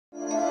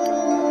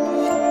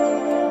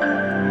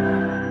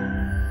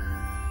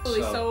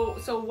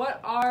what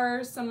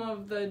are some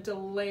of the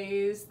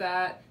delays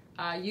that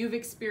you've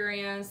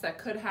experienced that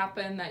could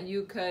happen that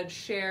you could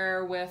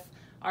share with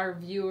our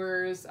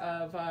viewers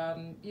of,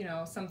 you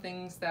know, some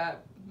things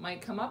that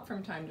might come up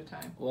from time to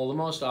time? Well, the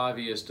most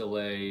obvious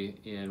delay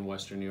in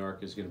Western New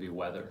York is going to be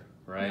weather,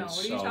 right? No,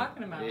 what are you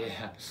talking about?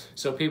 Yeah.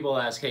 So people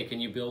ask, hey, can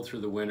you build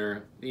through the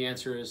winter? The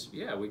answer is,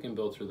 yeah, we can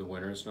build through the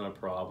winter. It's not a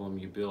problem.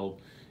 You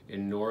build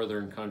in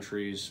northern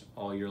countries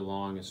all year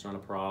long. It's not a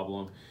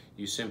problem.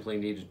 You simply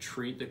need to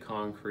treat the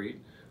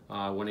concrete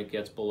when it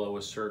gets below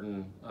a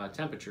certain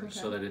temperature,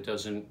 so that it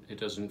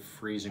doesn't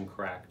freeze and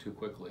crack too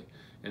quickly.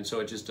 And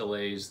so it just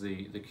delays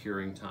the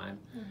curing time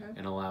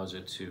and allows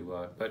it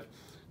to, but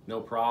no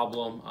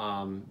problem.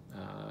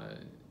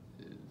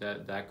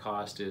 That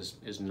cost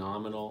is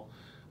nominal.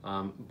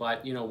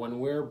 But you know,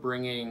 when we're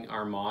bringing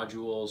our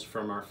modules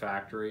from our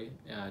factory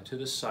to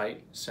the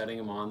site, setting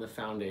them on the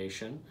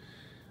foundation,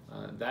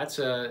 that's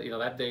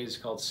that day is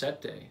called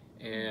set day.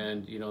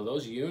 And you know,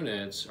 those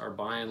units are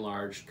by and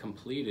large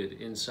completed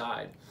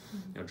inside.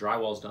 You know,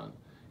 drywall's done,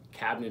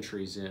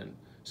 cabinetry's in,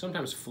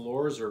 sometimes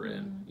floors are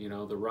in, you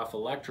know, the rough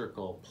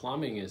electrical,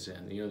 plumbing is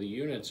in. You know, the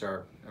units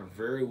are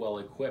very well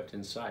equipped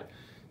inside,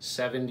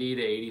 70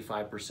 to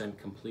 85%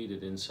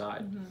 completed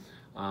inside.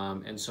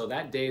 And so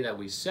that day that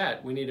we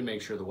set, we need to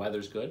make sure the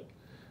weather's good.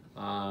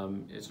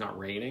 It's not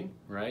raining,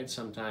 right?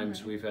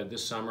 Sometimes we've had,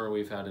 this summer,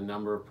 we've had a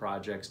number of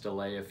projects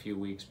delay a few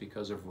weeks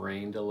because of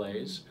rain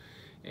delays.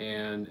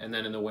 And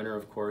then in the winter,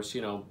 of course,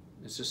 you know,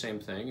 it's the same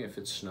thing. If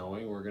it's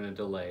snowing, we're going to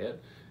delay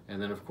it.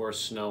 And then, of course,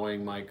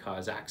 snowing might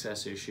cause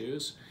access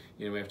issues.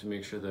 You know, we have to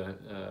make sure the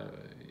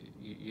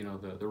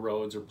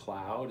roads are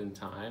plowed in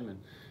time, and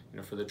you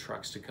know, for the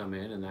trucks to come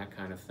in and that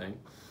kind of thing.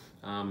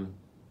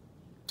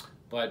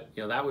 But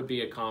you know, that would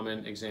be a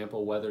common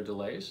example, weather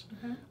delays.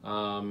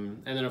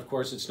 And then, of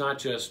course, it's not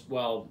just,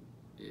 well,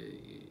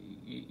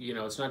 you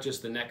know, it's not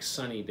just the next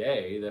sunny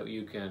day that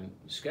you can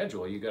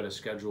schedule. You got to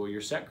schedule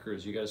your set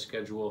crews. You got to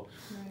schedule,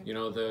 you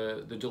know,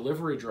 the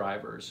delivery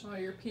drivers. Oh,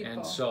 your people.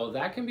 And so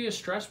that can be a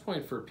stress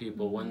point for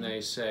people when they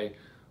say,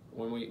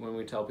 when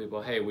we tell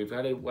people, hey, we've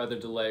had a weather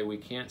delay, we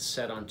can't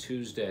set on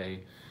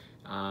Tuesday.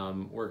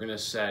 We're going to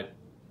set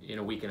in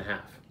a week and a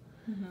half.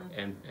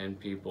 And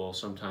people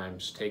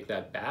sometimes take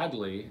that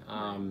badly.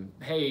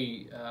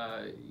 Hey,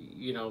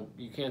 you know,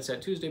 you can't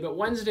set Tuesday, but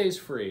Wednesday's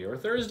free, or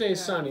Thursday's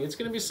sunny. It's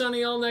going to be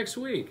sunny all next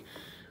week.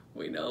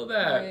 We know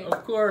that,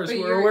 of course, but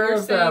we're aware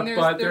of that.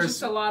 But there's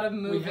just a lot of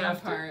moving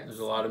parts. There's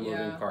a lot of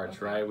moving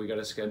parts, right? We got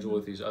to schedule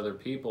with these other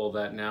people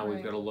that now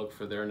we've got to look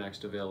for their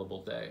next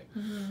available day.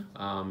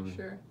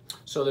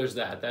 So there's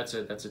that. That's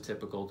a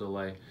typical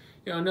delay.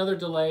 You know, another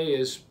delay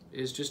is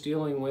just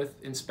dealing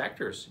with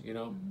inspectors, you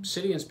know,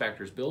 city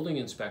inspectors, building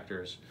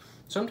inspectors.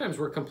 Sometimes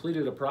we're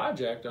completed a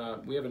project.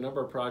 We have a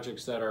number of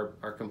projects that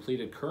are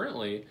completed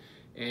currently,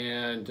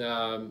 and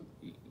the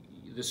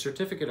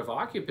certificate of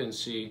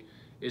occupancy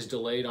is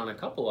delayed on a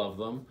couple of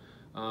them,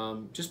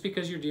 just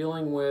because you're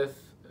dealing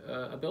with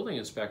a building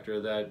inspector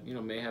that, you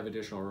know, may have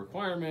additional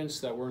requirements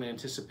that weren't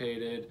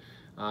anticipated,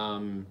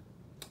 and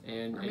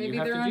maybe you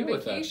have they're to deal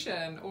with that. on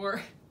vacation,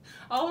 or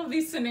all of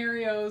these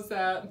scenarios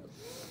that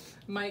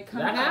might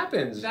come up.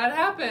 Happens. That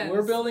happens.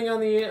 We're building on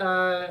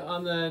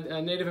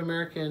the Native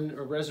American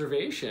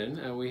reservation,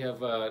 and we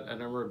have a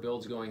number of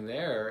builds going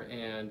there,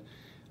 and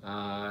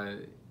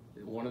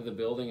one of the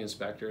building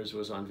inspectors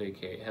was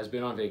has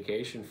been on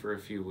vacation for a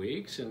few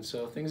weeks, and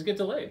so things get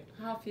delayed.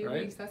 Oh, a few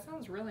weeks. That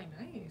sounds really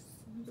nice.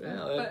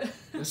 Yeah,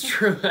 that's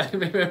true.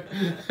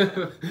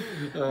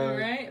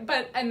 Right,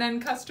 and then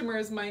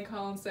customers might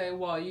call and say,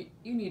 "Well, you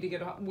need to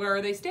get. Where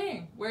are they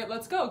staying?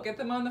 Let's go. Get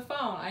them on the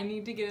phone. I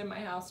need to get in my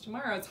house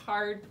tomorrow." It's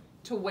hard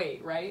to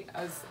wait, right?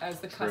 As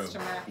the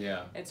customer,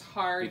 it's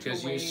hard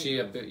because to wait. You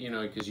see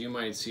because you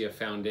might see a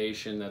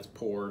foundation that's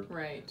poured,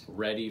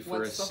 ready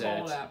for a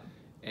set,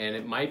 and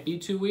it might be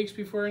 2 weeks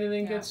before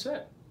anything gets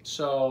set.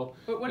 So,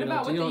 but what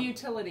about with the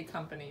utility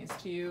companies?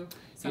 Do you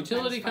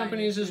utility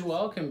companies as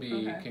well can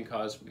be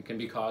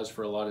cause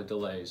for a lot of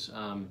delays.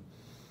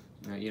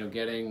 You know,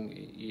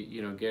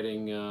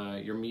 getting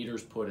your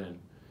meters put in,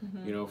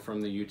 you know,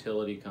 from the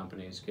utility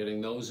companies,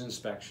 getting those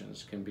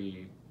inspections can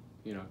be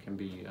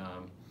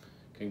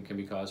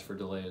cause for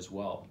delay as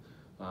well.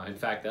 In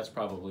fact, that's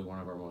probably one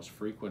of our most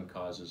frequent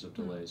causes of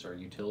delays, are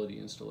utility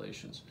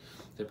installations.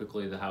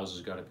 Typically, the house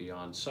has got to be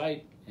on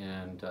site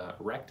and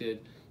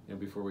erected, you know,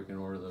 before we can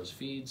order those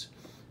feeds.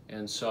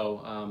 And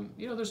so,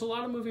 you know, there's a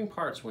lot of moving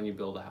parts when you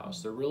build a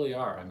house. There really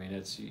are. I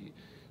mean,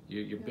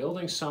 you're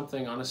building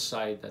something on a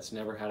site that's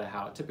never had a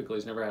house, typically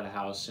has never had a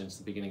house since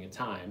the beginning of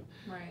time.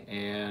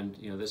 And,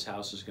 you know, this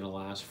house is going to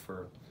last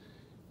for,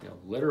 you know,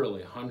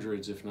 literally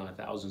hundreds, if not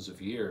thousands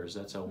of years.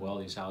 That's how well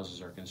these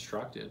houses are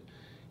constructed.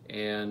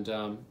 And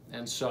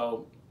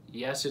so,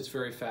 yes, it's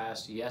very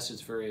fast. Yes,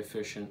 it's very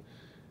efficient.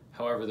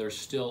 However, there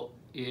still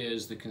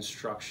is the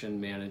construction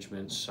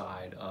management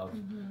side of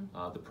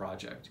the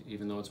project.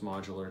 Even though it's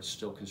modular, it's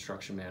still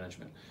construction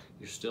management.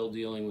 You're still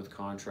dealing with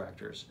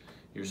contractors.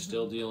 You're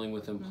still dealing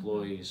with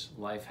employees.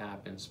 Life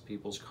happens.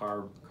 People's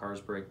cars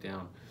break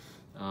down.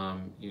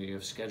 You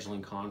have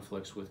scheduling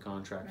conflicts with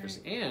contractors,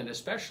 and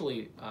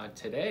especially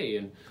today,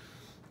 and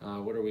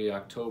what are we,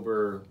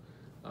 October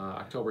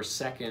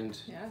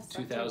 2nd, Yes,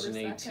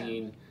 2018.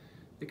 October 2nd.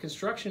 The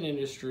construction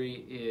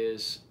industry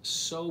is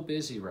so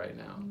busy right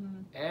now.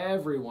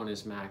 Everyone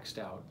is maxed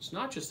out. It's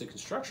not just the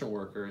construction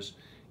workers,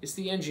 it's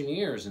the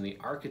engineers and the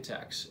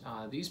architects.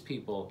 These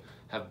people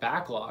have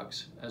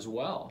backlogs as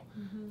well.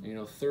 You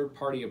know,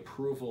 third-party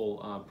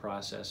approval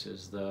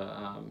processes,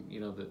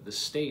 the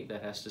state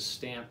that has to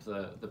stamp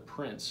the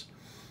prints.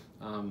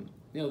 You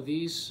know,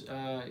 these,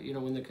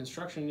 when the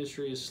construction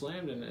industry is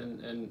slammed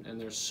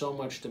and there's so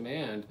much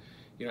demand,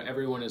 you know,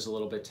 everyone is a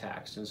little bit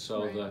taxed, and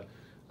so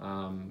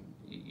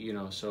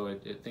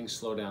things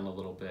slow down a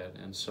little bit,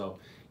 and so,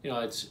 you know,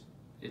 it's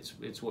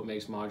what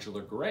makes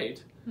modular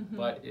great,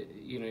 but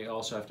you know, you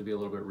also have to be a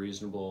little bit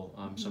reasonable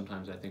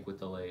sometimes, I think, with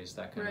delays,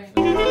 that kind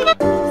of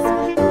thing.